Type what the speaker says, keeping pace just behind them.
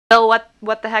Bill,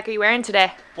 what the heck are you wearing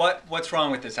today? What's wrong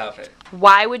with this outfit?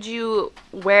 Why would you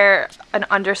wear an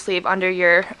undersleeve under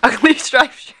your ugly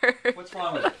striped shirt? What's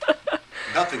wrong with it?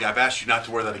 Nothing. I've asked you not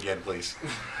to wear that again, please.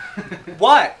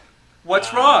 What?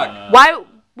 What's wrong? What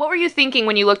were you thinking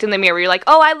when you looked in the mirror? You're like,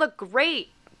 oh, I look great.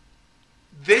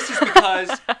 This is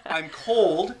because I'm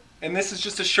cold, and this is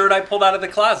just a shirt I pulled out of the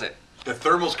closet. The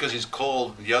thermal's because he's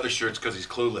cold, and the other shirt's because he's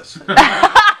clueless.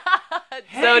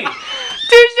 Hey.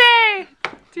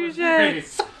 Touche!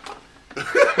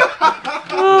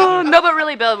 Oh, no, but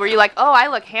really, Bill, were you like, oh, I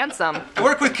look handsome? I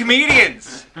work with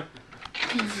comedians.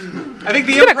 I think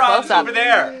the Get a improv is close-up. over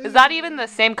there. Is that even the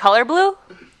same color blue?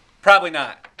 Probably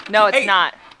not. No, it's Hey,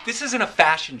 not. This isn't a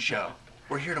fashion show.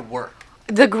 We're here to work.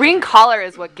 The green collar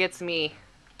is what gets me.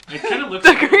 It kind of looks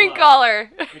The like green collar.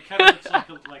 It kind of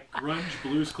looks like grunge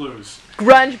Blues Clues.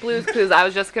 Grunge Blues Clues. I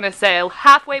was just going to say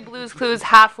halfway Blues Clues,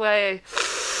 halfway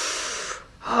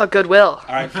Goodwill.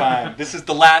 All right, fine. This is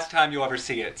the last time you'll ever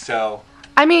see it, so...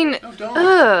 I mean, No, don't.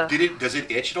 ugh. Does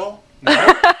it itch at all? No.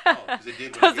 Oh, because it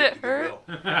did when Does I gave it the hurt?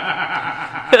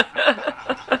 Goodwill.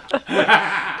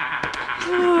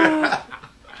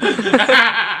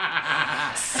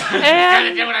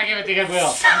 And When I give it to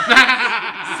Goodwill.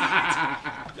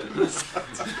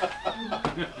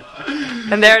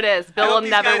 And there it is. Bill I will hope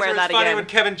these never guys wear are as that funny again. when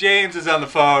Kevin James is on the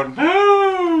phone.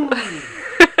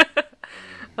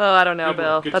 Oh, I don't know, Good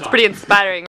Bill. work. Good That's talk. pretty inspiring.